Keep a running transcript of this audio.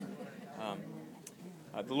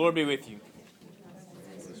The Lord be with you.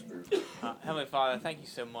 Heavenly Father, thank you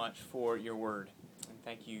so much for your word. And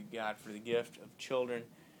thank you, God, for the gift of children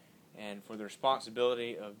and for the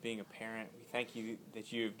responsibility of being a parent. We thank you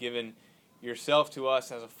that you have given yourself to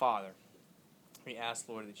us as a father. We ask,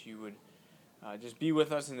 Lord, that you would just be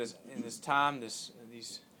with us in this time,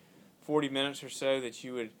 these 40 minutes or so, that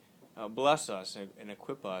you would bless us and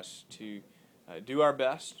equip us to do our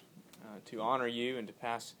best, to honor you and to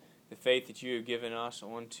pass the faith that you have given us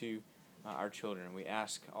on to our children. We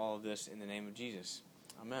ask all of this in the name of Jesus.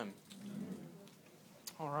 Amen.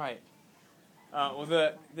 All right.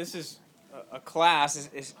 This is a class.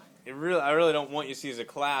 I really don't want you to see it as a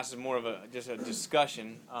class. It's more of just a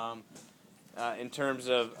discussion in terms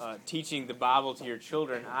of teaching the Bible to your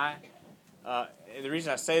children. The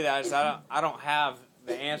reason I say that is I don't have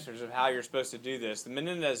the answers of how you're supposed to do this. The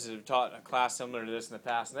Menendezes have taught a class similar to this in the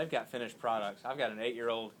past, and they've got finished products. I've got an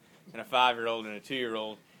 8-year-old and a 5-year-old and a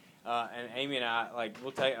 2-year-old. And Amy and I,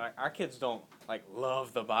 we'll tell you, our kids don't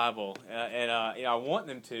love the Bible, and I want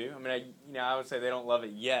them to. I mean, I would say they don't love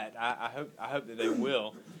it yet. I hope that they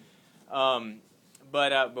will. So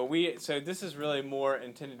this is really more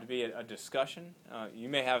intended to be a discussion. You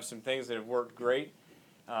may have some things that have worked great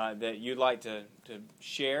that you'd like to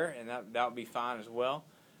share, and that would be fine as well.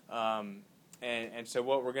 And so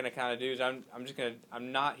what we're going to kind of do is I'm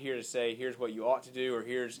not here to say here's what you ought to do, or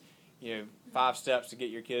here's 5 steps to get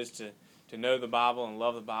your kids to know the Bible and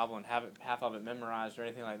love the Bible and have half of it memorized or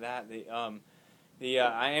anything like that.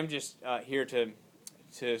 I am just here to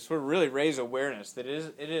sort of really raise awareness that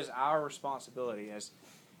it is our responsibility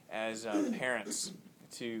as parents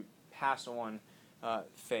to pass on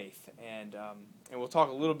faith, and we'll talk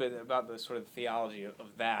a little bit about the sort of theology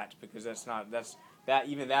of that, because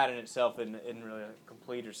even that in itself isn't really a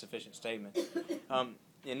complete or sufficient statement.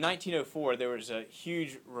 In 1904, there was a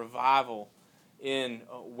huge revival in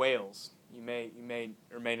Wales. You may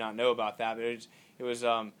or may not know about that, but it was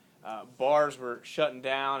bars were shutting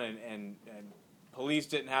down, and police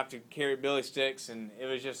didn't have to carry billy sticks, and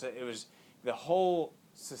it was the whole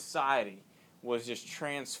society was just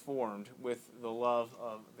transformed with the love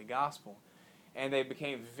of the gospel, and they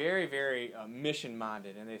became very, very mission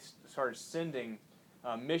minded, and they started sending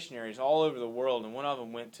missionaries all over the world. And one of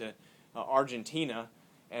them went to Argentina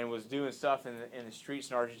and was doing stuff in the streets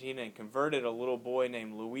in Argentina and converted a little boy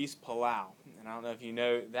named Luis Palau. And I don't know if you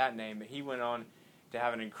know that name, but he went on to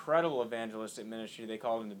have an incredible evangelistic ministry. They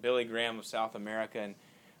called him the Billy Graham of South America.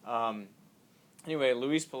 And anyway,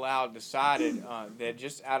 Luis Palau decided that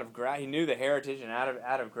just he knew the heritage, and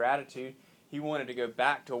out of gratitude, he wanted to go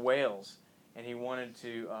back to Wales, and he wanted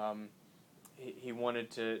to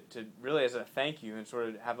really, as a thank you, and sort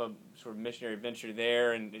of have a sort of missionary venture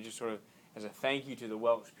there, and just sort of as a thank you to the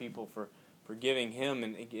Welsh people for giving him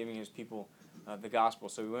and giving his people the gospel.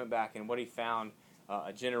 So we went back, and what he found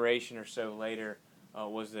a generation or so later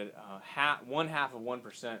was that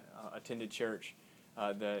 0.5% attended church.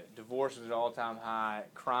 The divorce was at all-time high.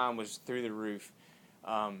 Crime was through the roof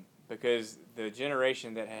because the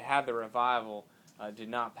generation that had the revival did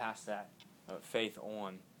not pass that faith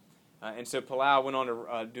on. And so Palau went on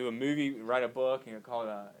to do a movie, write a book, and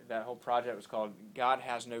that whole project was called "God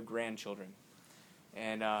Has No Grandchildren."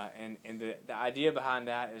 And the idea behind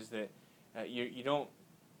that is that you don't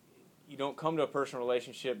come to a personal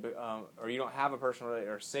relationship, or you don't have a personal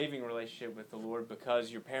or saving relationship with the Lord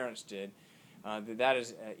because your parents did. That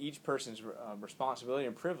is each person's responsibility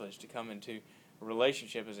and privilege to come into a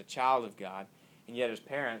relationship as a child of God, and yet as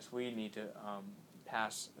parents we need to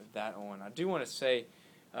pass that on. I do want to say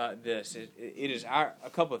this: it is a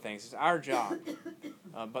couple of things. It's our job,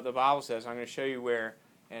 but the Bible says, I'm going to show you where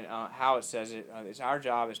and how it says it. It's our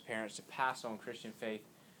job as parents to pass on Christian faith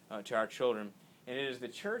to our children, and it is the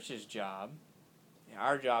church's job,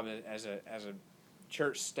 our job as a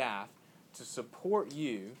church staff, to support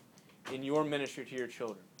you in your ministry to your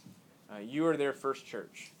children. You are their first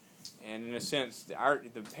church, and in a sense, the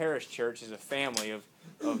parish church is a family of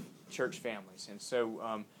church families. And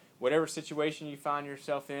so, whatever situation you find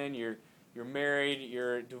yourself in, you're married,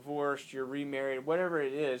 you're divorced, you're remarried, whatever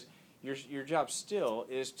it is, your job still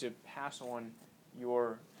is to pass on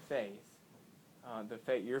your faith,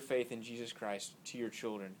 your faith in Jesus Christ to your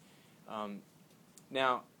children.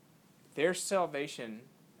 Now, their salvation.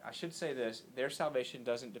 I should say this, their salvation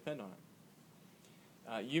doesn't depend on it.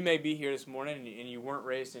 You may be here this morning and you weren't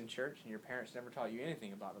raised in church and your parents never taught you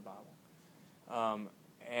anything about the Bible.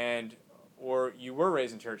 Or you were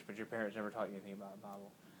raised in church but your parents never taught you anything about the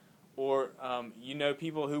Bible. Or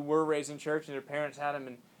people who were raised in church and their parents had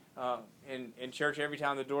them in church every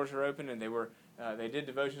time the doors were open, and they did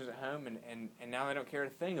devotions at home, and now they don't care a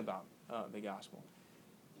thing about the gospel.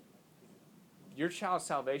 your child's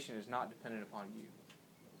salvation is not dependent upon you.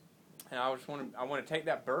 And I want to take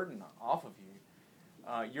that burden off of you.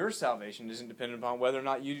 Your salvation isn't dependent upon whether or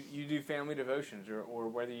not you do family devotions or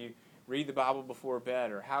whether you read the Bible before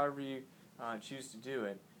bed or however you choose to do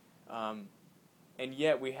it. And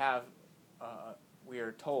yet we are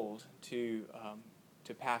told to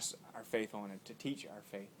pass our faith on and to teach our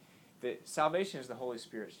faith. That salvation is the Holy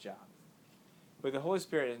Spirit's job. But the Holy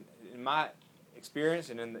Spirit, in my experience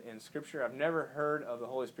and in Scripture, I've never heard of the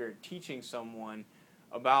Holy Spirit teaching someone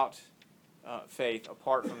about faith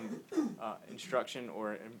apart from instruction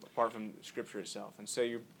or apart from Scripture itself. And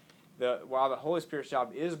so while the Holy Spirit's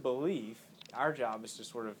job is belief, our job is to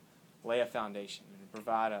sort of lay a foundation and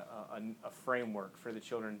provide a framework for the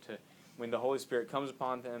children to, when the Holy Spirit comes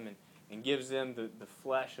upon them and gives them the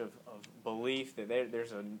flesh of belief, that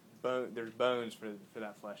there's bones for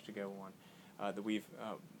that flesh to go on that we've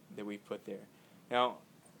put there. Now,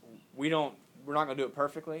 we're not going to do it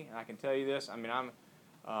perfectly, and I can tell you this. I mean,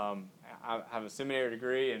 I have a seminary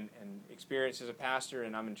degree and experience as a pastor,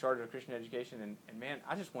 and I'm in charge of Christian education. And man,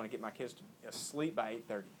 I just want to get my kids to sleep by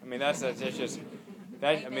 8:30. I mean, that's just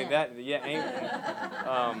that. Amen. I mean that. Yeah,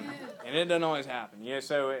 and it doesn't always happen. You know,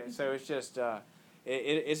 so it's just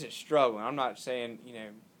it's a struggle. And I'm not saying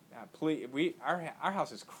please. Our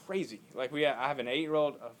house is crazy. Like I have an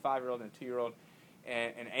 8-year-old, a 5-year-old, and a 2-year-old.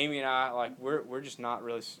 And Amy and I, like, we're just not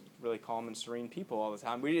really calm and serene people all the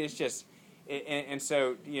time. It's just, and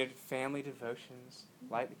so family devotions,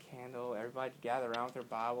 light the candle, everybody gather around with their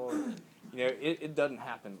Bible. It doesn't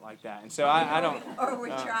happen like that. And so I don't. Or we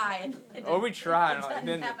try. Or we try. It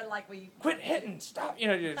doesn't happen like we. Quit hitting! Stop!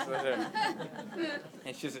 It's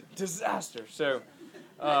just a disaster. So,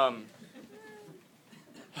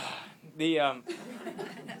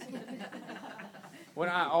 what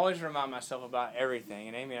I always remind myself about everything,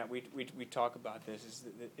 and Amy and I, we talk about this,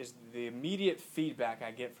 is the immediate feedback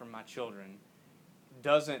I get from my children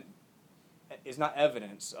is not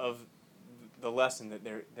evidence of the lesson that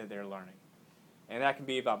they're learning, and that can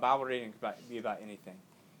be about Bible reading, it can be about anything.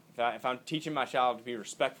 If I'm teaching my child to be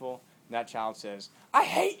respectful, and that child says, "I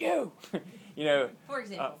hate you," for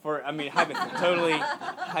example, totally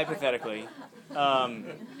hypothetically,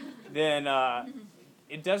 then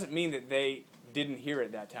it doesn't mean that they didn't hear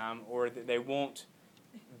it that time, or that they won't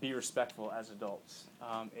be respectful as adults.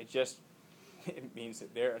 It means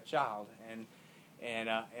that they're a child, and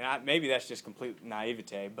maybe that's just complete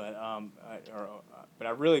naivete, but I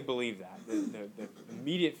really believe that the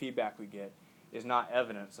immediate feedback we get is not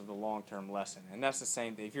evidence of the long-term lesson, and that's the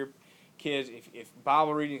same thing. If your kids, if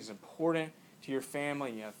Bible reading is important to your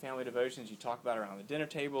family, and you have family devotions, you talk about it around the dinner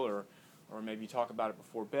table, or maybe you talk about it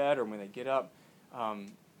before bed or when they get up.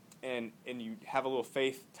 And you have a little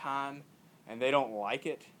faith time, and they don't like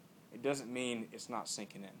it, it doesn't mean it's not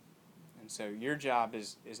sinking in. And so your job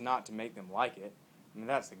is not to make them like it. I mean,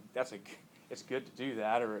 it's good to do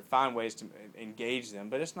that, or find ways to engage them,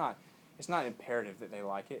 but it's not imperative that they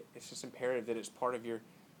like it. It's just imperative that it's part of your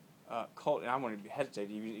cult. And I want to hesitate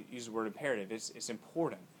to use the word imperative. It's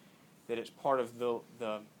important that it's part of the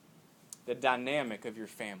dynamic of your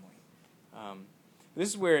family. This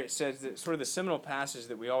is where it says that sort of the seminal passage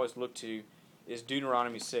that we always look to is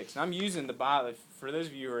Deuteronomy 6. And I'm using the Bible, for those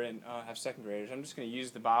of you who are have second graders, I'm just going to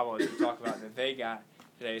use the Bible as we talk about that they got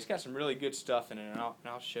today. It's got some really good stuff in it, and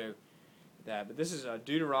I'll show that. But this is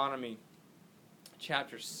Deuteronomy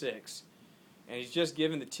chapter 6, and he's just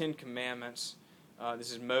given the 10 Commandments.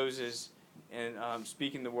 This is Moses and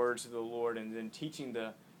speaking the words of the Lord, and then teaching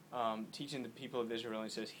the people of Israel. And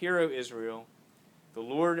he says, "Hear, O Israel, the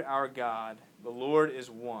Lord our God, the Lord is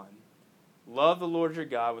one. Love the Lord your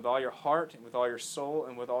God with all your heart and with all your soul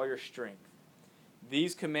and with all your strength.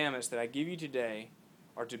 These commandments that I give you today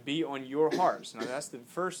are to be on your hearts." Now that's the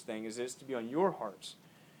first thing, is it's to be on your hearts.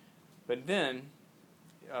 But then,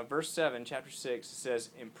 verse 7, chapter 6, it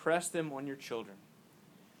says, "Impress them on your children.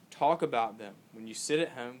 Talk about them when you sit at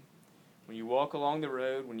home, when you walk along the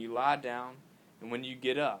road, when you lie down, and when you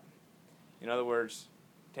get up." In other words,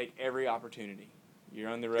 take every opportunity. You're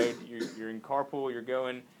on the road, you're in carpool, you're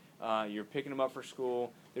going, you're picking them up for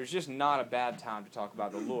school. There's just not a bad time to talk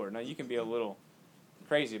about the Lord. Now, you can be a little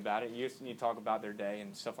crazy about it. You need to talk about their day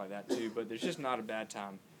and stuff like that too, but there's just not a bad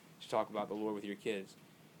time to talk about the Lord with your kids.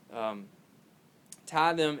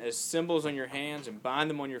 Tie them as symbols on your hands and bind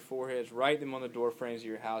them on your foreheads. Write them on the door frames of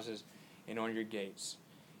your houses and on your gates.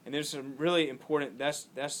 And there's some really important, that's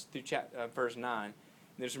through verse 9.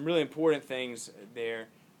 There's some really important things there.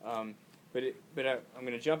 But I'm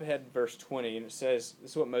going to jump ahead to verse 20, and it says,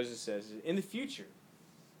 this is what Moses says: "In the future,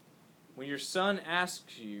 when your son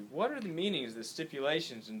asks you, what are the meanings of the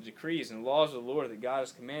stipulations and decrees and laws of the Lord that God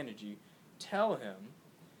has commanded you, tell him,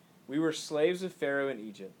 'We were slaves of Pharaoh in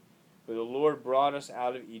Egypt, but the Lord brought us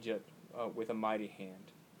out of Egypt with a mighty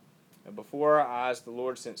hand. And before our eyes the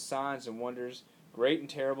Lord sent signs and wonders, great and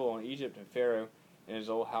terrible, on Egypt and Pharaoh and his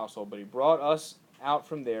whole household. But he brought us out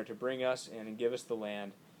from there to bring us in and give us the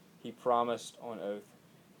land he promised on oath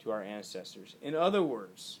to our ancestors.'" In other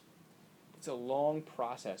words, it's a long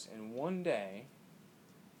process, and one day,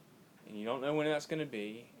 and you don't know when that's going to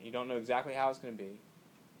be, and you don't know exactly how it's going to be,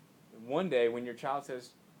 one day when your child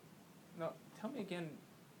says, "No, tell me again,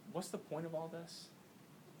 what's the point of all this?"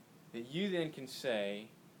 that you then can say,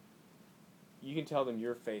 you can tell them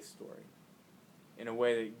your faith story in a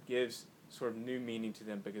way that gives sort of new meaning to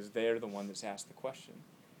them because they're the one that's asked the question.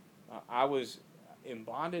 I was in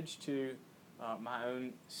bondage to my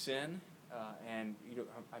own sin, and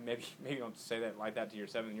maybe you don't say that like that to your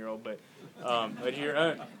 7-year-old, but your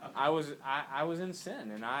own. I was in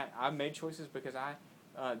sin, and I made choices because I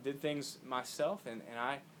did things myself, and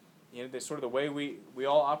I, that's sort of the way we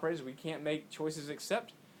all operate is we can't make choices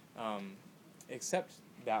except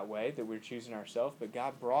that way, that we're choosing ourselves. But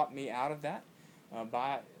God brought me out of that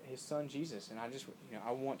by His Son Jesus, and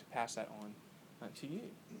I want to pass that on to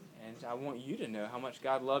you, and I want you to know how much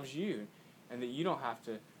God loves you, and that you don't have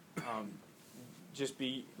to just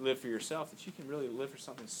live for yourself. That you can really live for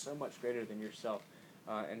something so much greater than yourself,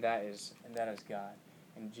 and that is God,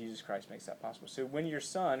 and Jesus Christ makes that possible. So when your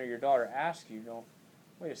son or your daughter asks you, don't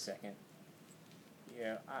wait a second.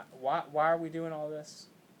 Why are we doing all this?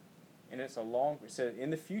 And it's so in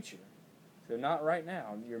the future. So not right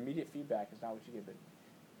now. Your immediate feedback is not what you get. But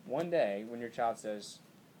one day, when your child says,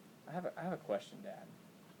 I have a question, Dad.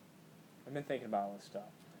 I've been thinking about all this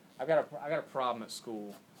stuff. I got a problem at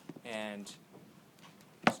school, and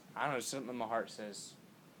I don't know, something in my heart says,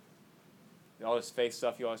 all this faith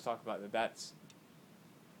stuff you always talk about, that's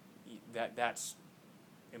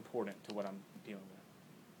important to what I'm dealing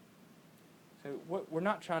with. So we're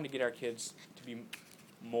not trying to get our kids to be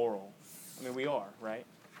moral. I mean, we are, right?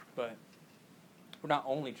 But we're not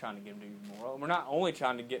only trying to get them to be moral. We're not only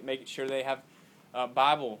trying to make sure they have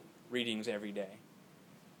Bible readings every day.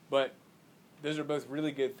 But those are both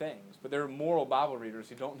really good things. But there are moral Bible readers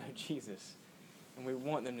who don't know Jesus. And we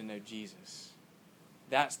want them to know Jesus.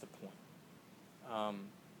 That's the point.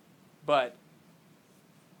 But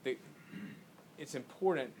it's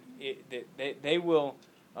important that they will,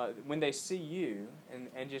 when they see you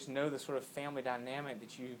and just know the sort of family dynamic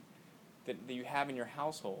that you have in your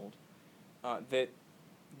household, that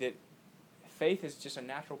faith is just a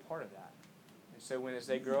natural part of that. And so as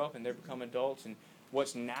they grow up and they become adults, and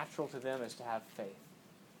what's natural to them is to have faith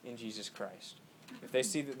in Jesus Christ. If they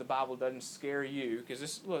see that the Bible doesn't scare you, because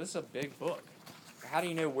this is a big book. How do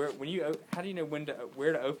you know where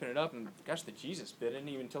to open it up? And gosh, the Jesus bit isn't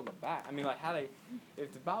even till the back. I mean,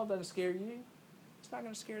 if the Bible doesn't scare you, it's not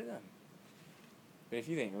going to scare them. But if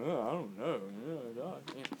you think, I don't know,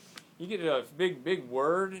 you get a big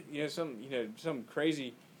word, some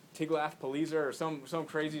crazy Tiglath-Pileser or some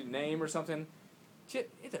crazy name or something.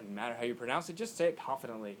 It doesn't matter how you pronounce it. Just say it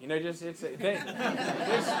confidently. They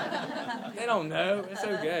don't know. It's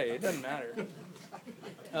okay. It doesn't matter.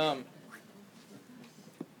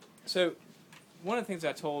 So, one of the things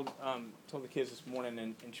I told the kids this morning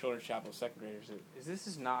in Children's Chapel, second graders, is this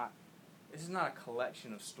is not a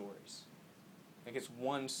collection of stories. Like, it's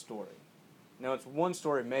one story. Now, it's one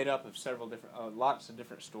story made up of lots of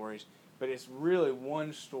different stories, but it's really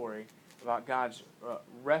one story about God's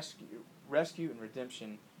rescue and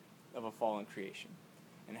redemption of a fallen creation,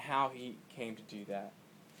 and how He came to do that.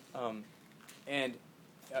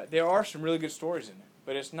 There are some really good stories in it,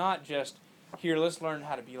 but it's not just, here, let's learn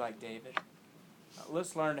how to be like David.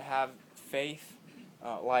 Let's learn to have faith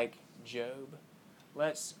like Job.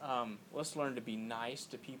 Let's learn to be nice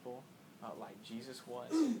to people like Jesus was.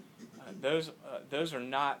 Those are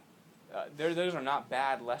not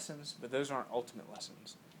bad lessons, but those aren't ultimate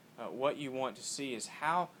lessons. What you want to see is,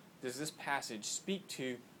 how does this passage speak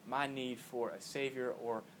to my need for a Savior,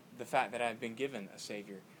 or the fact that I've been given a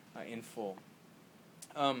Savior in full.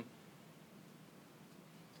 A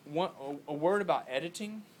word about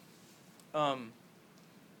editing, and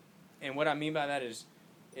what I mean by that is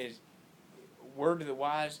word to the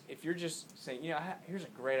wise. If you're just saying, here's a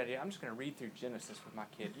great idea, I'm just going to read through Genesis with my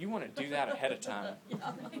kid. You want to do that ahead of time,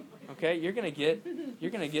 okay? You're going to get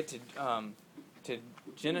to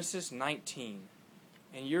Genesis 19,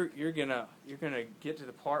 and you're gonna get to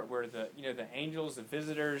the part where the angels, the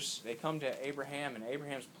visitors, they come to Abraham, and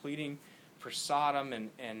Abraham's pleading for Sodom,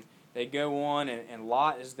 and they go on, and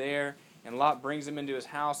Lot is there, and Lot brings them into his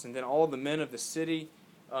house, and then all the men of the city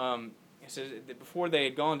says that before they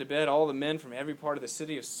had gone to bed, all the men from every part of the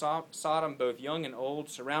city of Sodom, both young and old,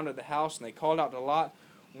 surrounded the house, and they called out to Lot,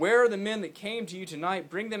 "Where are the men that came to you tonight?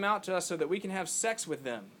 Bring them out to us so that we can have sex with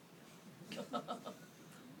them."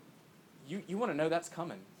 You want to know that's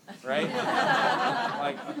coming, right?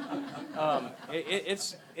 Like,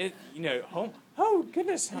 oh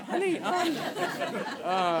goodness, honey,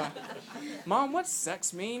 Mom, what's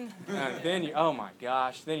sex mean? Oh my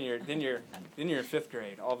gosh, then you're in fifth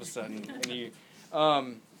grade all of a sudden,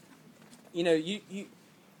 and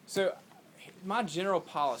So my general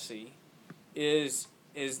policy is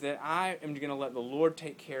that I am going to let the Lord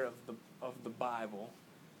take care of the Bible,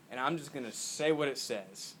 and I'm just going to say what it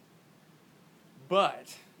says.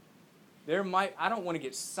 But I don't want to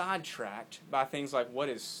get sidetracked by things like what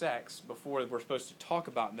is sex before we're supposed to talk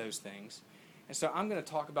about those things. And so I'm going to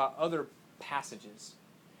talk about other passages.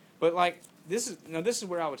 But this is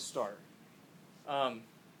where I would start. And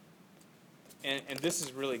this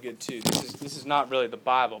is really good too. This is not really the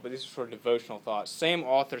Bible, but these are sort of devotional thoughts. Same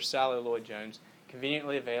author, Sally Lloyd Jones,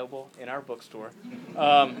 conveniently available in our bookstore.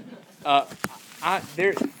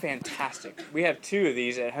 They're fantastic. We have two of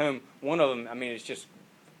these at home. One of them, it's just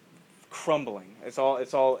crumbling. It's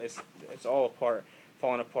all apart,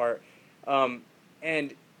 falling apart.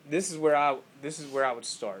 And this is where I would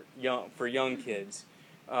start for young kids.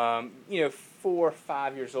 4 or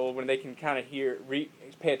 5 years old, when they can kind of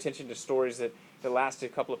pay attention to stories that last a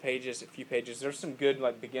couple of pages, a few pages. There's some good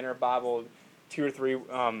beginner Bible, 2 or 3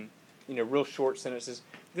 real short sentences.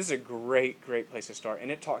 This is a great place to start, and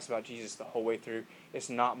it talks about Jesus the whole way through. It's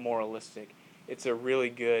not moralistic. It's a really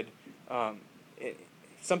good.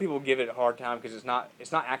 Some people give it a hard time because it's not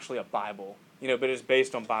actually a Bible, but it's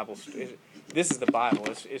based on Bible. This is the Bible.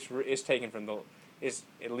 It's taken from it's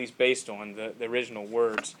at least based on the original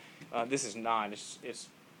words. This is not. It's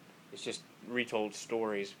just retold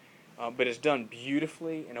stories, but it's done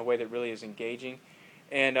beautifully in a way that really is engaging,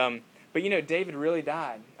 and. But David really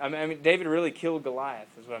died. David really killed Goliath,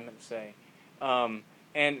 is what I meant to say.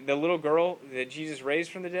 And the little girl that Jesus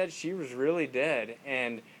raised from the dead, she was really dead.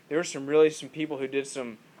 And there were some people who did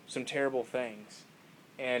some terrible things.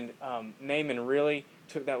 And Naaman really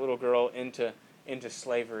took that little girl into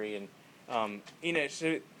slavery. And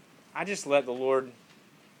so I just let the Lord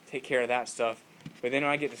take care of that stuff. But then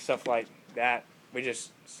when I get to stuff like that,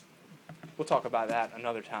 we'll talk about that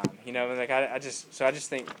another time. I just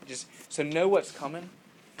think know what's coming.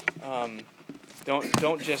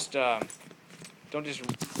 Don't just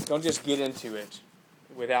get into it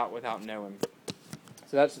without knowing.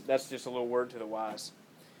 So that's just a little word to the wise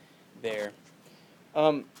there.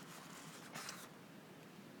 There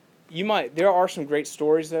are some great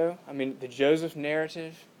stories though. The Joseph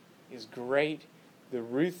narrative is great.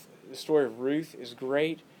 The story of Ruth is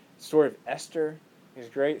great. The story of Esther is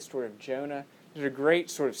great. The story of Jonah. These are great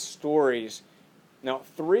sort of stories. Now,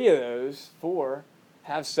 3 of those 4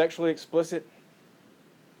 have sexually explicit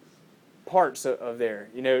parts of there.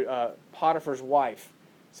 Potiphar's wife.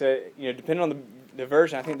 So, depending on the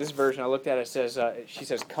version, I think this version I looked at, it says, she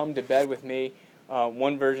says, "Come to bed with me."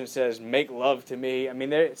 One version says, "Make love to me."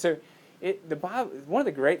 The Bible. One of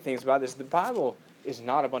the great things about this, the Bible is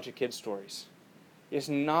not a bunch of kids' stories. It's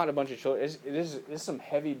not a bunch of children. It's some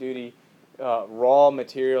heavy duty. Raw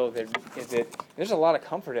material that there's a lot of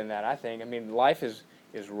comfort in that. I think. Life is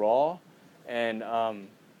raw, and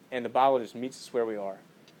the Bible just meets us where we are.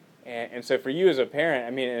 And so for you as a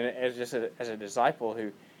parent, and as a disciple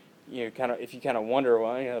who, if you kind of wonder,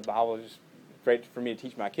 the Bible is great for me to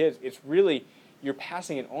teach my kids. It's really you're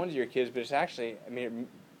passing it on to your kids, but it's actually, it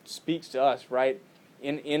speaks to us right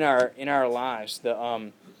in our lives.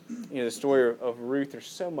 The story of Ruth, there's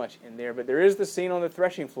so much in there, but there is the scene on the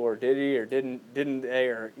threshing floor. Did he or didn't they,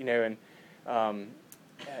 or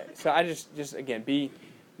so I just again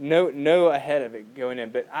know ahead of it going in.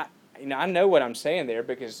 But I know what I'm saying there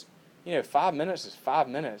because 5 minutes is 5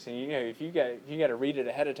 minutes, and if you got to read it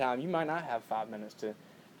ahead of time, you might not have 5 minutes to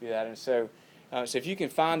do that. And so if you can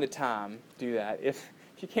find the time, do that. If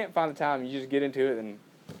you can't find the time, you just get into it and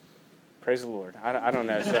praise the Lord. I don't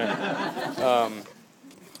know. So.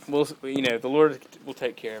 The Lord will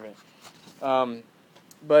take care of it.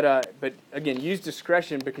 But again, use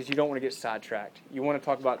discretion because you don't want to get sidetracked. You want to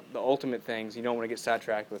talk about the ultimate things. You don't want to get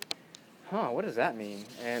sidetracked with, what does that mean?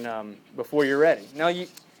 And before you're ready. Now,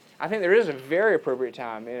 I think there is a very appropriate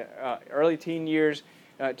time, early teen years,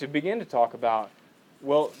 to begin to talk about,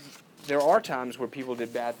 there are times where people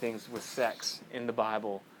did bad things with sex in the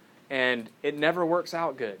Bible, and it never works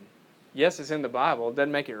out good. Yes, it's in the Bible. It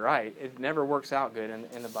doesn't make it right. It never works out good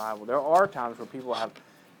in the Bible. There are times where people have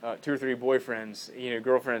 2 or 3 boyfriends,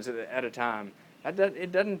 girlfriends at a time.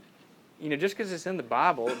 It just because it's in the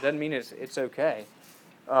Bible, it doesn't mean it's okay.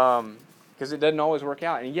 Because it doesn't always work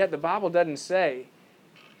out. And yet the Bible doesn't say,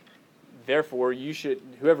 therefore,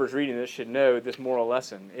 whoever's reading this should know this moral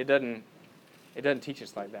lesson. It doesn't teach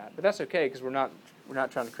us like that. But that's okay, because we're not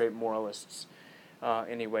trying to create moralists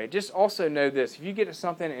anyway. Just also know this. If you get to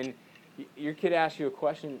something and your kid asks you a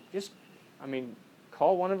question,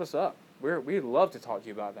 call one of us up. We'd love to talk to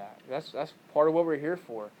you about that. That's part of what we're here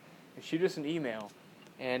for. And shoot us an email.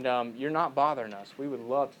 And you're not bothering us. We would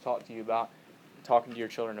love to talk to you about talking to your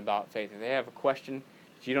children about faith. If they have a question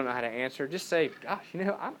that you don't know how to answer, just say, gosh,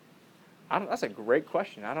 that's a great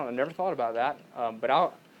question. I never thought about that. But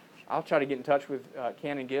I'll try to get in touch with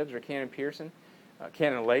Cannon Gibbs or Cannon Pearson.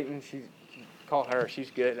 Cannon Layton, call her.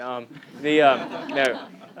 She's good.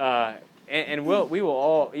 And we will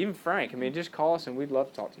all, even Frank. Just call us, and we'd love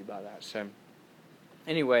to talk to you about that. So,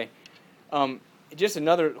 anyway, just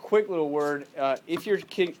another quick little word. If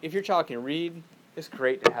your child can read, it's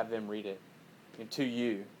great to have them read it to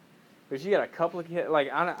you. But if you got a couple of kids, like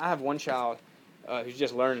I have one child who's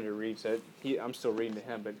just learning to read, so I'm still reading to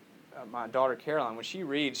him. But my daughter Caroline, when she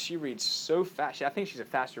reads so fast. I think she's a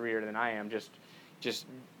faster reader than I am, just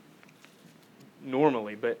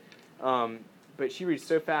normally. But she reads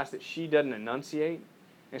so fast that she doesn't enunciate,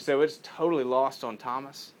 and so it's totally lost on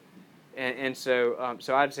Thomas. And so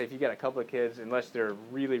I'd say if you got a couple of kids, unless they're a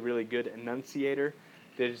really, really good enunciator,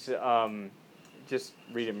 just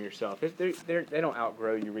read them yourself. They don't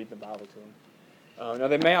outgrow you reading the Bible to them. Now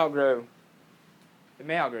they may outgrow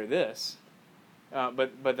this,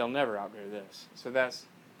 but they'll never outgrow this. So that's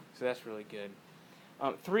really good.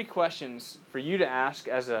 3 questions for you to ask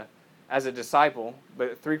as a disciple,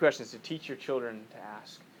 but 3 questions to teach your children to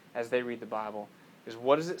ask as they read the Bible is: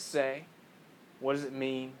 what does it say? What does it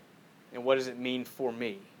mean? And what does it mean for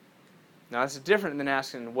me? Now, that's different than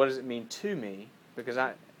asking, what does it mean to me? Because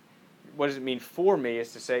what does it mean for me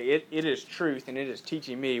is to say, it is truth and it is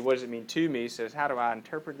teaching me. What does it mean to me says, how do I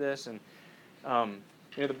interpret this? And,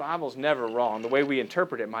 the Bible's never wrong. The way we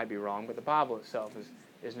interpret it might be wrong, but the Bible itself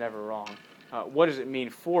is never wrong. What does it mean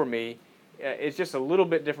for me? It's just a little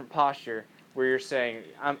bit different posture where you're saying,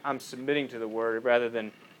 I'm submitting to the Word, rather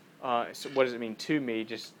than so what does it mean to me?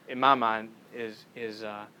 Just in my mind is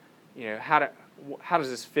how does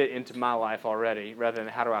this fit into my life already, rather than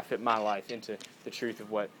how do I fit my life into the truth of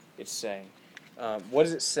what it's saying. What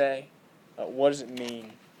does it say? What does it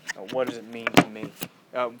mean? What does it mean to me,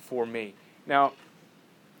 for me? Now,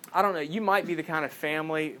 I don't know. You might be the kind of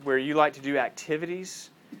family where you like to do activities,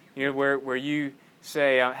 where you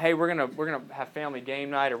say, hey, we're gonna have family game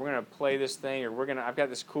night, or we're gonna play this thing, or I've got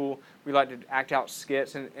this cool. We like to act out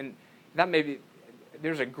skits, and that may be.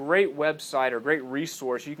 There's a great website or great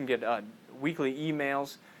resource. You can get weekly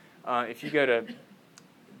emails. If you go to,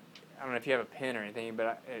 I don't know if you have a pen or anything,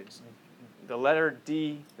 but it's the letter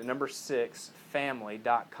D, the number 6,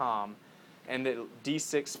 family.com, and the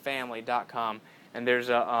d6family.com. And there's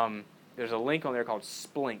a link on there called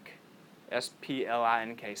Splink,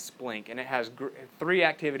 Splink, Splink, and it has 3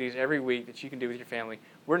 activities every week that you can do with your family.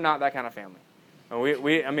 We're not that kind of family.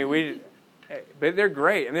 But they're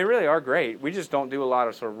great, and they really are great. We just don't do a lot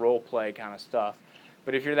of sort of role play kind of stuff.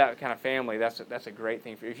 But if you're that kind of family, that's a great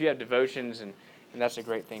thing for you. If you have devotions, and that's a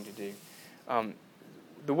great thing to do.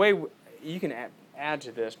 The way you can add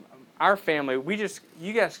to this, our family,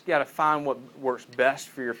 you guys got to find what works best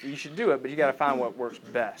for you should do it, but you got to find what works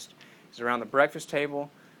best. Is it around the breakfast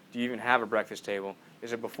table? Do you even have a breakfast table?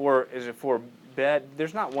 Is it for bed?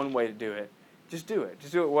 There's not one way to do it. Just do it.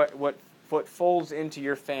 Just do it what folds into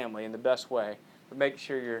your family in the best way, but make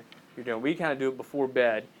sure you're doing. We kind of do it before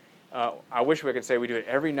bed. I wish we could say we do it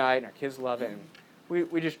every night, and our kids love it, and we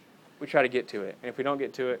try to get to it. And if we don't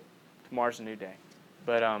get to it, tomorrow's a new day.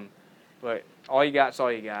 But all you got is all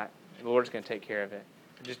you got. The Lord's going to take care of it.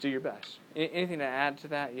 Just do your best. Anything to add to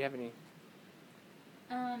that? You have any?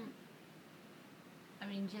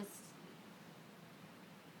 Just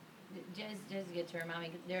good to remind me,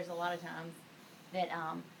 because there's a lot of times that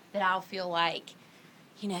I'll feel like,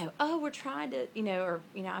 we're trying to,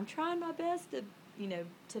 I'm trying my best to,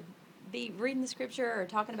 to be reading the scripture or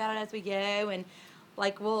talking about it as we go, and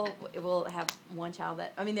like we'll have one child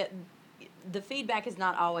that the feedback is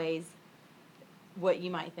not always what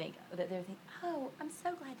you might think. That they're thinking, oh, I'm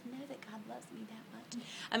so glad to know that God loves me that much.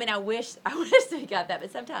 I wish they got that,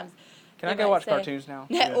 but sometimes. Can I go watch cartoons now?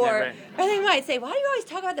 Or they might say, why do you always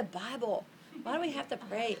talk about the Bible? Why do we have to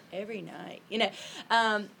pray every night?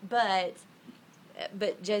 But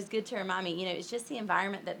just good to remind me, it's just the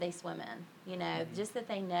environment that they swim in, just that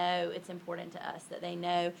they know it's important to us, that they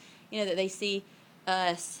know, that they see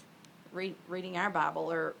us reading our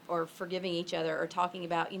Bible or forgiving each other or talking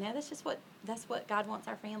about, that's what God wants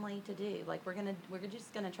our family to do. Like we're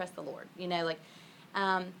just gonna trust the Lord, like,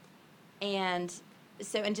 and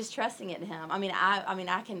so, and just trusting it in Him.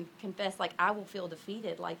 I can confess, like, I will feel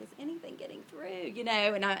defeated. Like, is anything getting through?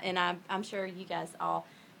 I'm sure you guys all,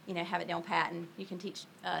 have it down pat, and you can teach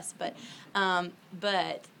us. But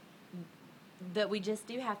we just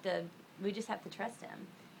have to trust Him,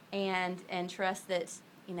 and trust that,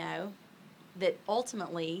 that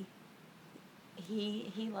ultimately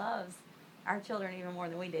He loves our children even more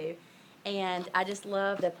than we do. And I just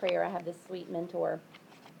love the prayer. I have this sweet mentor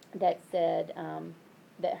that said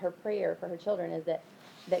that her prayer for her children is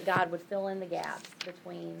that God would fill in the gaps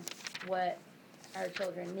between what our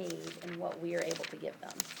children need and what we are able to give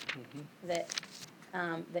them.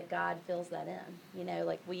 Mm-hmm. That God fills that in.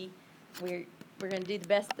 Like we're going to do the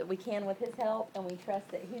best that we can with His help, and we trust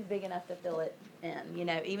that He's big enough to fill it in.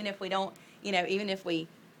 Even if we don't, even if we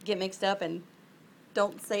get mixed up and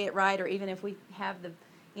don't say it right, or even if we have the,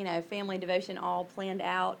 family devotion all planned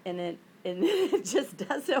out and it just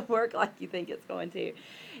doesn't work like you think it's going to,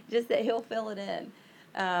 just that He'll fill it in.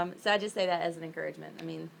 So I just say that as an encouragement.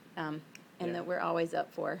 That we're always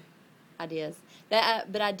up for ideas.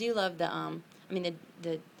 But I do love the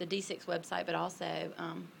D6 website, but also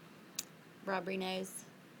Rob Reno's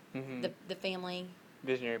Mm-hmm. the family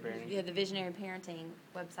Visionary parenting. Yeah, the Visionary Parenting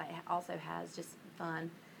website also has just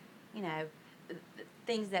fun,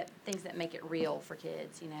 things that make it real for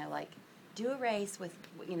kids. Like do a race with,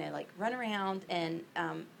 like run around and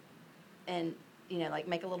like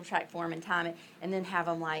make a little track for them and time it, and then have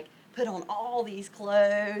them like put on all these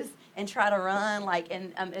clothes and try to run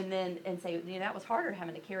and then say, that was harder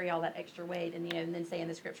having to carry all that extra weight, and and then say in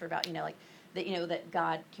the scripture about like that that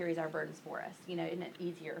God carries our burdens for us. Isn't it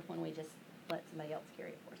easier when we just let somebody else carry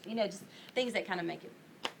it for us? Just things that kind of make it.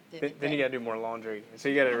 Then you got to do more laundry, so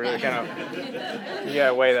you got to really kind of you got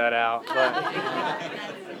to weigh that out. But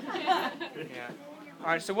yeah. All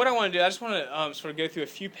right. So what I want to do, I just want to sort of go through a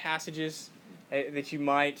few passages that you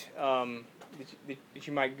might that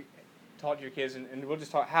you might talk to your kids, and we'll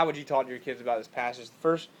just talk. How would you talk to your kids about this passage? The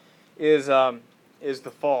first is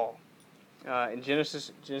the fall in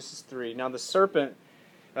Genesis 3. Now the serpent.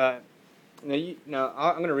 Now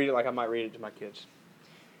I'm going to read it like I might read it to my kids.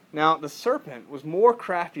 Now the serpent was more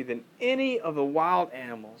crafty than any of the wild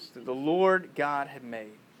animals that the Lord God had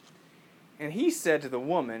made. And he said to the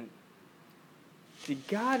woman, "Did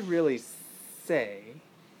God really say,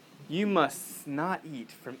 'You must not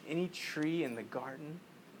eat from any tree in the garden'?"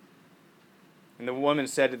 And the woman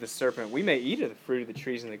said to the serpent, "We may eat of the fruit of the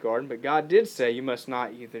trees in the garden, but God did say, 'You must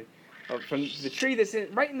not eat from the tree that's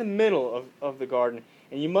right in the middle of the garden,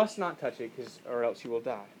 and you must not touch it, or else you will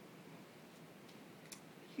die.'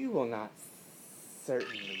 'You will not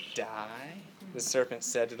certainly die,' the serpent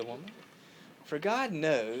said to the woman. 'For God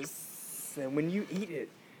knows that when you eat it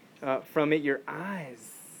from it, your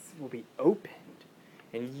eyes will be opened,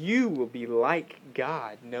 and you will be like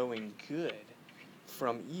God, knowing good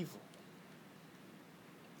from evil.'"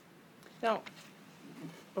 Now,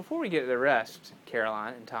 before we get to the rest,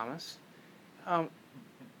 Caroline and Thomas,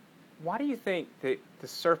 why do you think that the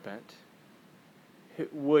serpent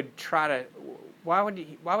would try to? Why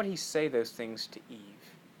would he say those things to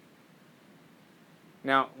Eve?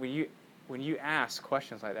 Now, when you ask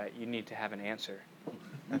questions like that, you need to have an answer.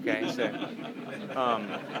 Okay, so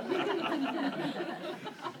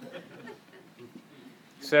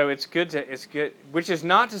so it's good, which is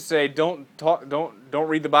not to say don't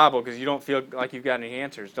read the Bible because you don't feel like you've got any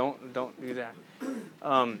answers. Don't do that.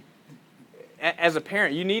 As a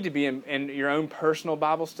parent, you need to be in your own personal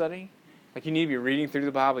Bible study. Like you need to be reading through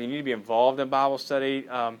the Bible. You need to be involved in Bible study.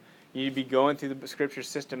 You need to be going through the Scriptures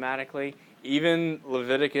systematically. Even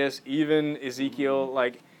Leviticus, even Ezekiel.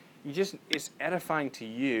 Like it's edifying to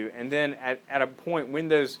you. And then at a point when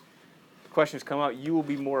those questions come up, you will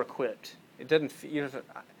be more equipped. It doesn't.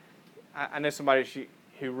 I know somebody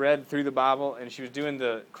who read through the Bible and she was doing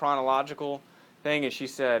the chronological thing, and she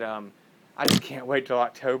said, "I just can't wait till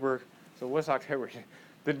October." So what's October? She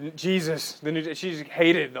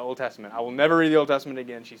hated the Old Testament. "I will never read the Old Testament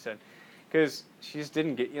again," she said, because she just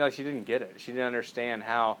didn't get. She didn't get it. She didn't understand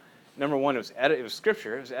how. Number one, it was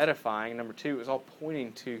Scripture. It was edifying. Number two, it was all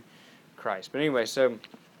pointing to Christ. But anyway, so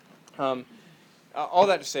all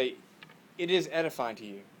that to say, it is edifying to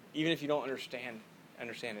you, even if you don't understand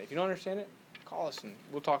it. If you don't understand it, call us and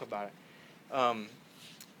we'll talk about it.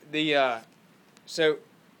 So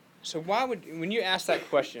why when you ask that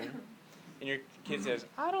question, and your kid says,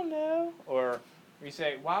 "I don't know," or you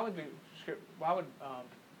say, why would the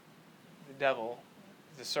devil,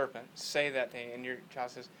 the serpent, say that thing, and your child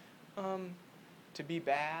says, To be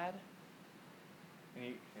bad?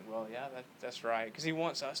 And well, yeah, that's right, because he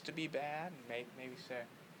wants us to be bad. Maybe so.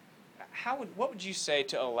 What would you say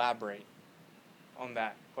to elaborate on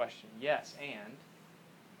that question? Yes, and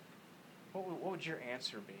what would your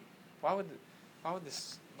answer be? Why would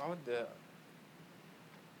the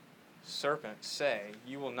serpent say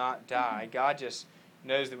you will not die? God just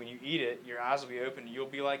knows that when you eat it, your eyes will be open and you'll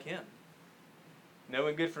be like him,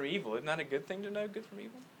 knowing good from evil. Isn't that a good thing to know good from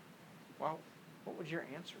evil? Well, what would your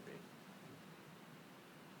answer be?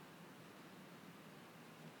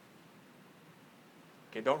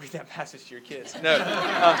 Okay, don't read that passage to your kids. No,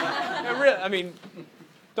 really, I mean,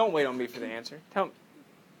 don't wait on me for the answer. Tell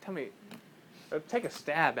me. Take a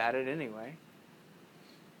stab at it anyway.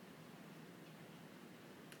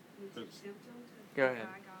 Go ahead.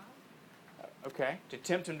 Okay, to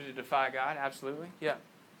tempt him to defy God, absolutely. Yeah.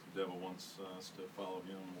 The devil wants us to follow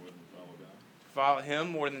him more than follow God. Follow him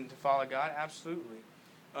more than to follow God, absolutely.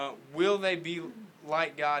 Will they be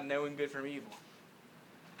like God, knowing good from evil,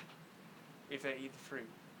 if they eat the fruit?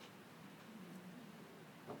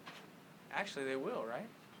 Actually, they will, right?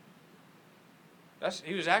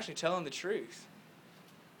 He was actually telling the truth.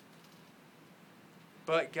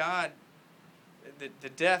 But God, the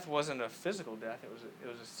death wasn't a physical death; it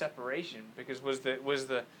was a separation. Because was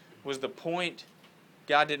the point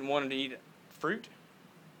God didn't want him to eat fruit?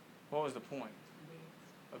 What was the point?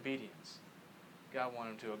 Obedience. God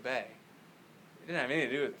wanted him to obey. It didn't have anything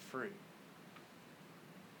to do with the fruit.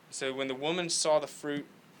 So when the woman saw the fruit,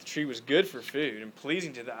 the tree was good for food and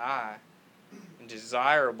pleasing to the eye and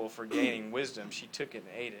desirable for gaining wisdom, she took it and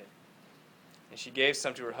ate it. And she gave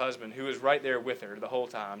some to her husband, who was right there with her the whole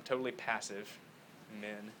time, totally passive,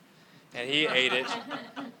 men. And he ate it.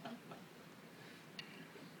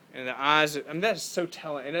 And the eyes, that's so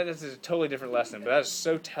telling. And that is a totally different lesson, but that is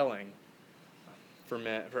so telling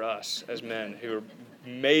for us as men who are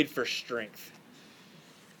made for strength.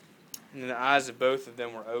 And the eyes of both of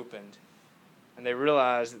them were opened, and they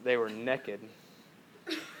realized that they were naked.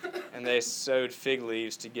 And they sewed fig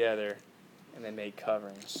leaves together, and they made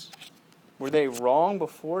coverings. Were they wrong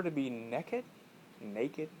before to be naked?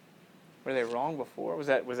 Were they wrong before? Was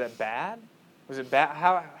that bad? Was it bad?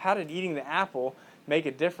 How did eating the apple make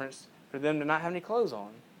a difference for them to not have any clothes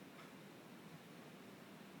on?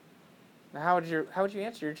 Now, how would you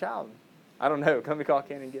answer your child? I don't know. Come be call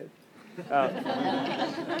Ken and get.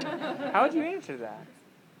 How would you answer that?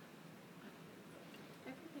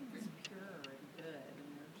 Everything was pure and good, and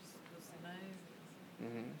there just was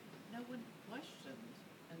no one questioned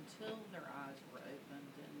until their eyes were opened,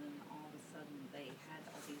 and then all of a sudden they had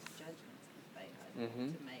all these judgments that they had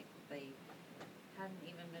to make that they hadn't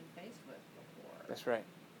even been faced with before. That's right.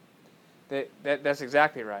 That's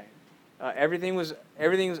exactly right. Everything was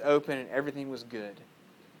open and everything was good,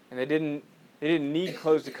 and they didn't need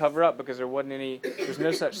clothes to cover up because there's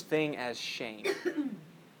no such thing as shame.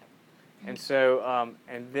 And so,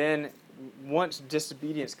 and then once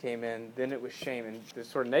disobedience came in, then it was shame, and the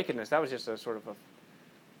sort of nakedness. That was just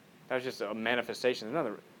a manifestation.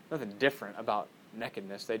 There's nothing different about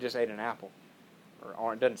nakedness. They just ate an apple,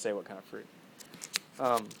 or it doesn't say what kind of fruit.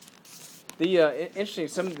 Interesting.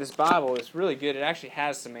 Some of this Bible is really good. It actually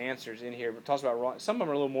has some answers in here. It talks about wrong. Some of them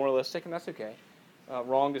are a little moralistic, and that's okay.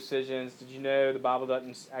 Wrong decisions. Did you know the Bible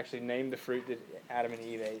doesn't actually name the fruit that Adam and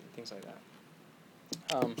Eve ate? Things like that.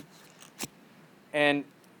 And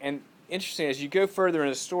interesting, as you go further in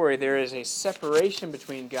the story, there is a separation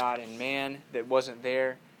between God and man that wasn't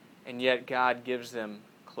there, and yet God gives them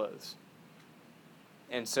clothes.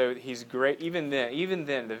 And so He's great. Even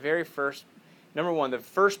then, the very first. Number one, the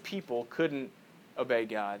first people couldn't obey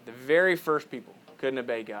God. The very first people couldn't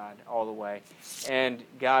obey God all the way. And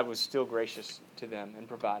God was still gracious to them and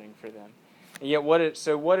providing for them. And yet, what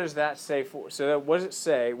does that say for? So what does it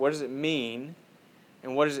say? What does it mean?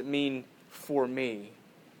 And what does it mean for me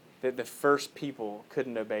that the first people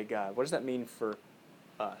couldn't obey God? What does that mean for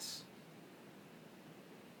us?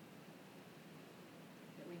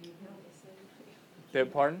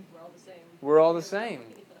 Pardon? We're all the same. We're all the same.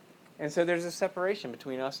 And so there's a separation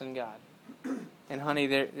between us and God. And honey,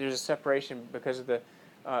 there's a separation because of the,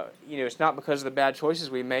 it's not because of the bad choices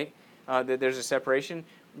we make that there's a separation.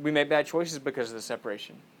 We make bad choices because of the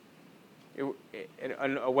separation.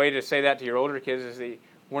 A way to say that to your older kids is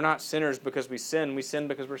we're not sinners because we sin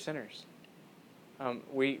because we're sinners.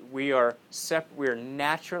 We are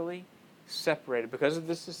naturally separated. Because of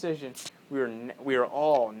this decision, we are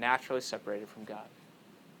all naturally separated from God.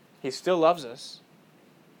 He still loves us.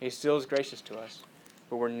 He still is gracious to us,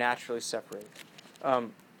 but we're naturally separated.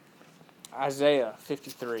 Isaiah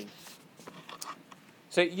 53.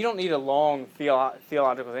 So you don't need a long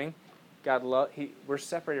theological thing. we're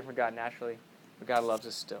separated from God naturally, but God loves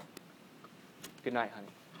us still. Good night, honey.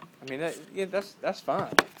 I mean, that's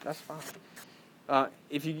fine. That's fine.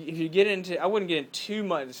 If you get into, I wouldn't get into too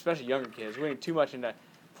much, especially younger kids. We wouldn't get too much into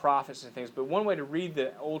prophets and things. But one way to read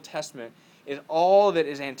the Old Testament is all that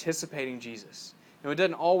is anticipating Jesus. And it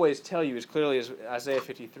doesn't always tell you as clearly as Isaiah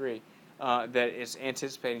 53 that it's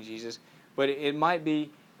anticipating Jesus, but it might be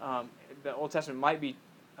the Old Testament might be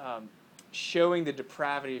showing the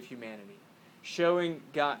depravity of humanity, showing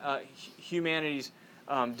humanity's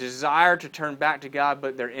desire to turn back to God,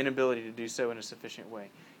 but their inability to do so in a sufficient way.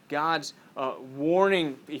 God's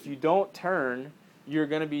warning, if you don't turn, you're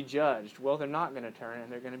going to be judged. Well, they're not going to turn,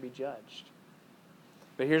 and they're going to be judged.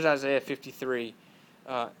 But here's Isaiah 53,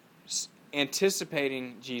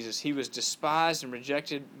 anticipating Jesus. He was despised and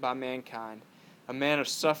rejected by mankind, a man of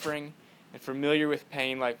suffering and familiar with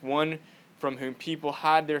pain, like one from whom people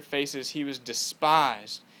hide their faces. He was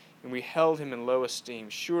despised, and we held him in low esteem.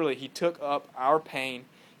 Surely he took up our pain,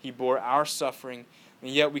 he bore our suffering,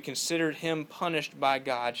 and yet we considered him punished by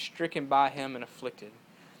God, stricken by him and afflicted.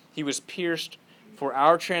 He was pierced for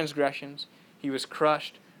our transgressions, he was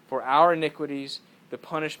crushed for our iniquities. The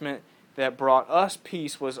punishment that brought us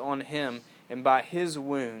peace was on him, and by his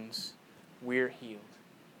wounds we're healed.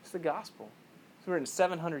 It's the gospel. It's written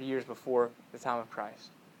 700 years before the time of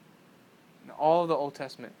Christ. And all of the Old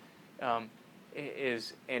Testament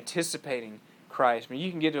is anticipating Christ. I mean, you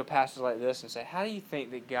can get to a passage like this and say, how do you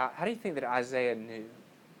think that Isaiah knew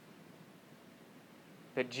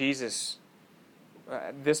that Jesus,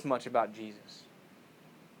 this much about Jesus?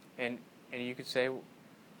 And you could say,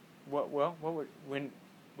 when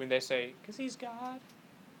they say, because he's God?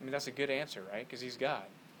 I mean, that's a good answer, right? Because he's God.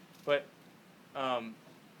 But,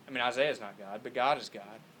 Isaiah's not God, but God is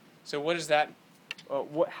God. So what is that?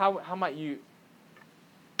 How might you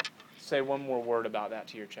say one more word about that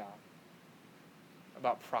to your child?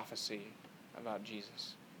 About prophecy, about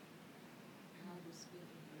Jesus.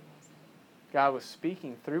 God was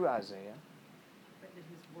speaking through Isaiah. But that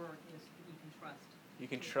his word is you can trust. You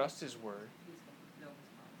can trust his word. He's going to fulfill his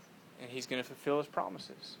promises. And he's going to fulfill his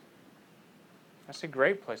promises. That's a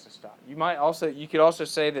great place to stop. You could also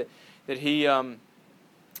say that he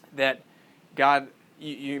that God.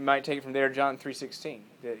 You might take it from there, John 3:16,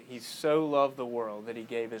 that he so loved the world that he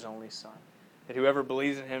gave his only Son, that whoever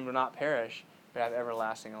believes in him will not perish but have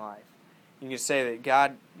everlasting life. You can say that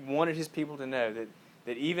God wanted his people to know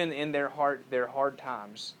that even in their hard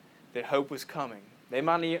times, that hope was coming. They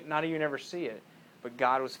might not even ever see it, but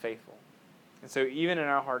God was faithful. And so even in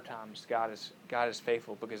our hard times, God is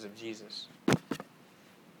faithful because of Jesus. And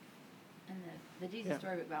the Jesus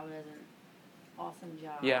Storybook Bible does an awesome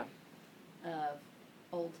job of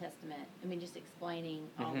Old Testament. I mean, just explaining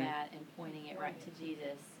all that and pointing it right to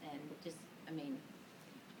Jesus, and just,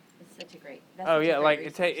 it's such a great.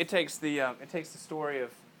 It takes the story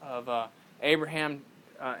of Abraham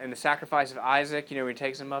and the sacrifice of Isaac. He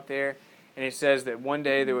takes him up there, and it says that one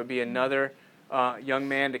day there would be another young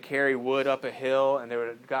man to carry wood up a hill, and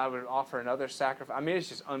God would offer another sacrifice. I mean, it's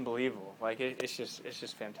just unbelievable. It's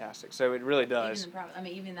just fantastic. So it really does.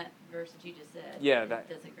 Even that verse that you just said. Yeah, that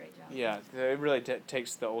does a great job. Yeah, it really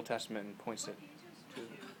takes the Old Testament and points it.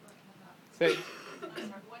 What ages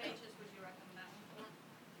would you recommend that one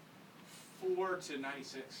for? 4 to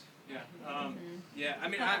 96. Yeah. Yeah. I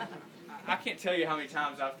mean, I can't tell you how many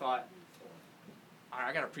times I've thought, all right,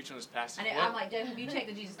 I got to preach on this passage. I'm like, Dave, have you checked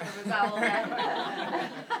the Jesus Storybook Bible?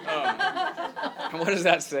 What does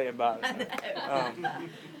that say about it? You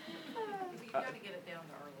got to get it down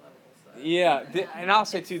to our level. So. Yeah, and I'll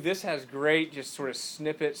say too, this has great just sort of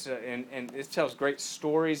snippets, and it tells great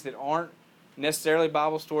stories that aren't necessarily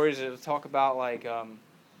Bible stories. It'll talk about let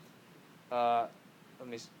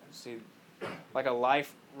me see, like a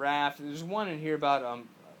life raft. There's one in here about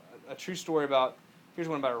a true story about. Here's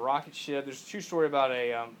one about a rocket ship. There's a true story about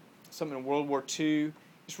something in World War II.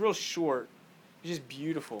 It's real short. It's just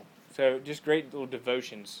beautiful. So just great little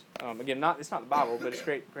devotions. Again, it's not the Bible, but it's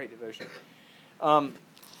great devotion.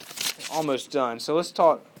 Almost done. So let's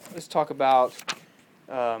talk about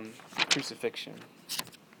crucifixion.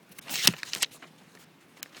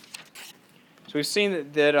 So we've seen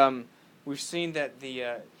that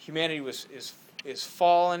the humanity is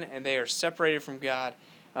fallen, and they are separated from God.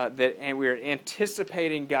 And we are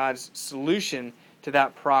anticipating God's solution to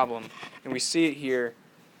that problem, and we see it here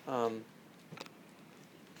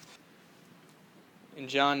in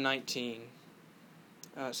John 19.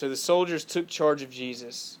 So the soldiers took charge of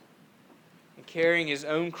Jesus, and carrying his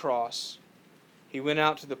own cross, he went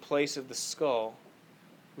out to the place of the skull,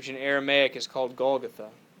 which in Aramaic is called Golgotha.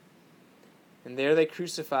 And there they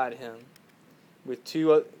crucified him with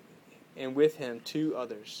two and with him 2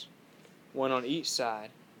 others, one on each side,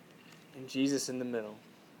 and Jesus in the middle.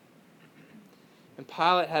 And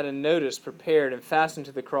Pilate had a notice prepared and fastened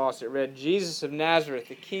to the cross. It read, Jesus of Nazareth,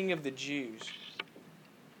 the King of the Jews.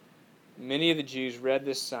 Many of the Jews read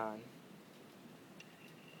this sign.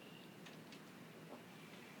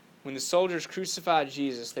 When the soldiers crucified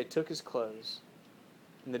Jesus, they took his clothes,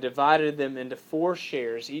 and they divided them into 4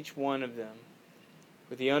 shares, each one of them,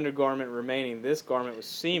 with the undergarment remaining. This garment was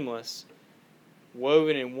seamless,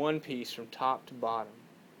 woven in one piece from top to bottom.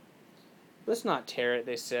 Let's not tear it,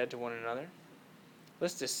 they said to one another.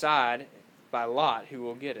 Let's decide by lot who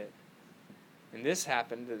will get it. And this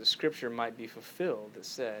happened that the scripture might be fulfilled that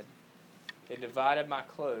said, they divided my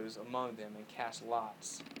clothes among them and cast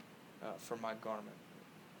lots for my garment.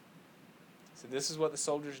 So this is what the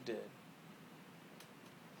soldiers did.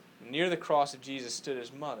 Near the cross of Jesus stood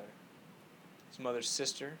his mother's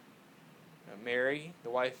sister, Mary, the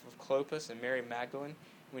wife of Clopas, and Mary Magdalene.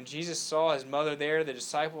 When Jesus saw his mother there, the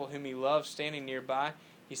disciple whom he loved standing nearby,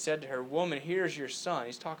 he said to her, Woman, here's your son.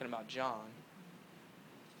 He's talking about John.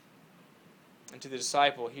 And to the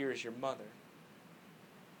disciple, here is your mother.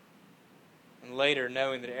 And later,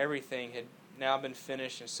 knowing that everything had now been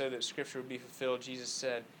finished and so that Scripture would be fulfilled, Jesus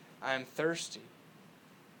said, I am thirsty.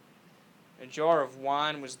 A jar of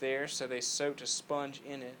wine was there, so they soaked a sponge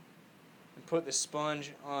in it and put the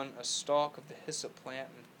sponge on a stalk of the hyssop plant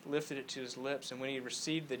and lifted it to his lips. And when he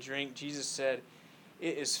received the drink, Jesus said,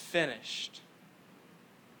 It is finished.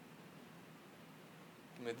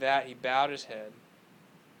 And with that, he bowed his head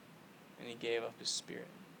and he gave up his spirit.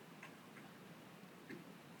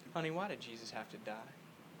 Honey, why did Jesus have to die?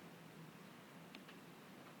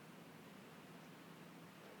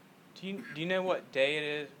 Do you know what day it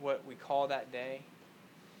is, what we call that day?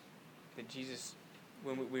 That Jesus,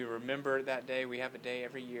 when we remember that day, we have a day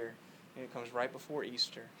every year, and it comes right before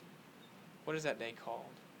Easter. What is that day called?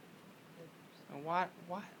 And why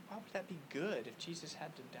would that be good if Jesus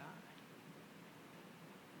had to die?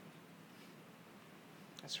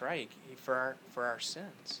 That's right, for our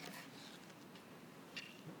sins.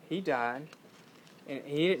 He died, and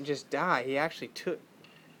he didn't just die, he actually took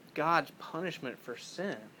God's punishment for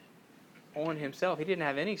sin on himself. He didn't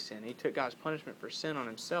have any sin. He took God's punishment for sin on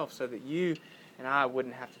himself so that you and I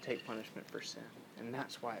wouldn't have to take punishment for sin. And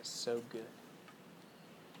that's why it's so good.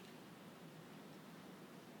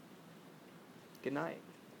 Good night.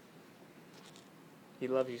 He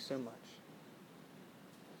loves you so much.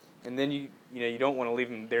 And then you don't want to leave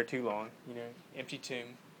him there too long. Empty tomb.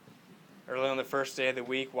 Early on the first day of the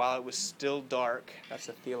week, while it was still dark, that's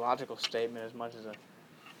a theological statement as much as a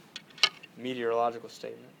meteorological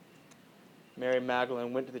statement. Mary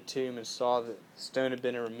Magdalene went to the tomb and saw that the stone had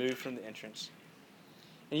been removed from the entrance.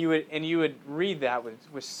 And you would read that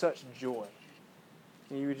with such joy.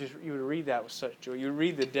 And you would read that with such joy. You would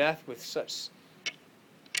read the death with such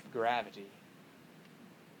gravity.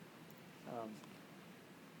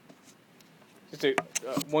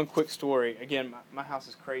 Just one quick story. Again, my house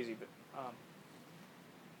is crazy, but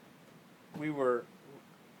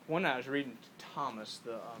one night I was reading Thomas,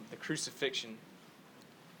 the crucifixion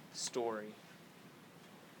story.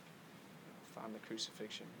 Find the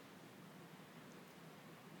crucifixion.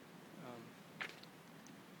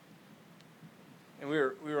 And we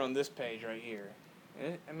were on this page right here.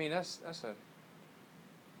 And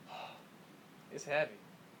it's heavy.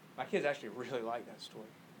 My kids actually really like that story.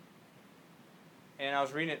 And I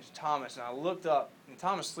was reading it to Thomas, and I looked up, and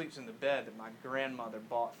Thomas sleeps in the bed that my grandmother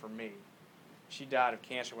bought for me. She died of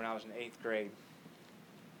cancer when I was in 8th grade.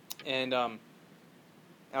 And I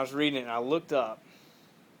was reading it, and I looked up,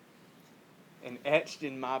 and etched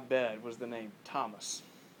in my bed was the name Thomas,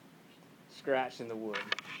 scratched in the wood.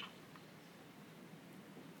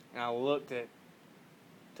 And I looked at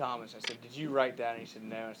Thomas. I said, "Did you write that?" And he said,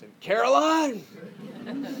 "No." I said, "Caroline!"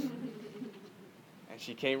 And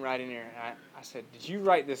she came right in there, and I said, "Did you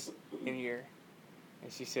write this in here?"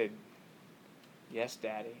 And she said, "Yes,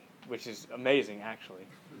 Daddy," which is amazing, actually.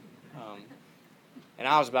 And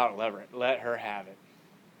I was about to let her have it.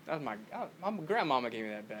 That was my grandmama gave me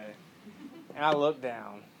that bed. And I looked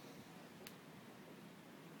down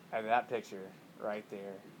at that picture right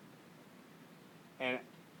there. And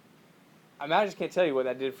I just can't tell you what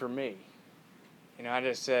that did for me. I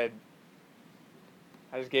just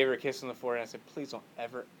gave her a kiss on the forehead and I said, "Please don't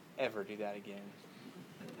ever, ever do that again."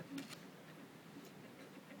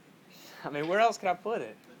 Where else could I put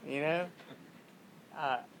it,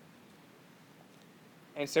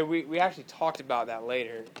 And so we actually talked about that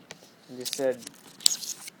later and just said,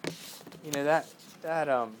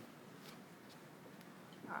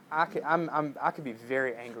 I could be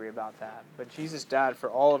very angry about that. But Jesus died for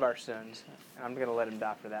all of our sins, and I'm going to let him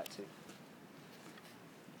die for that too.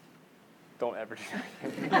 Don't ever do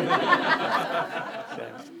that. So,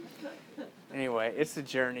 anyway, it's a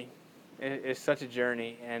journey. It's such a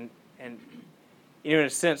journey, and in a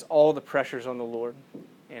sense, all the pressure's on the Lord,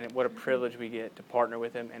 and what a privilege we get to partner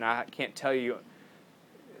with him. And I can't tell you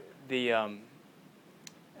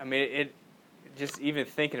it just even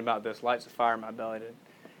thinking about this lights a fire in my belly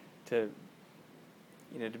to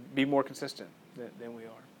be more consistent than we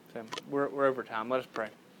are. So we're over time. Let us pray.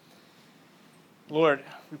 Lord,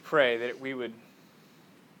 we pray that we would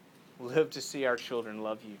live to see our children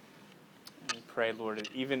love you. And we pray, Lord,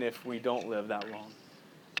 that even if we don't live that long,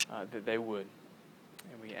 that they would.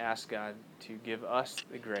 And we ask, God, to give us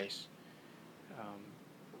the grace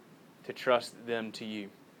to trust them to you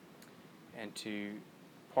and to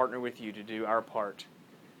partner with you to do our part,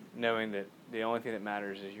 knowing that the only thing that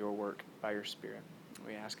matters is your work by your Spirit.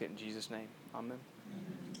 We ask it in Jesus' name. Amen.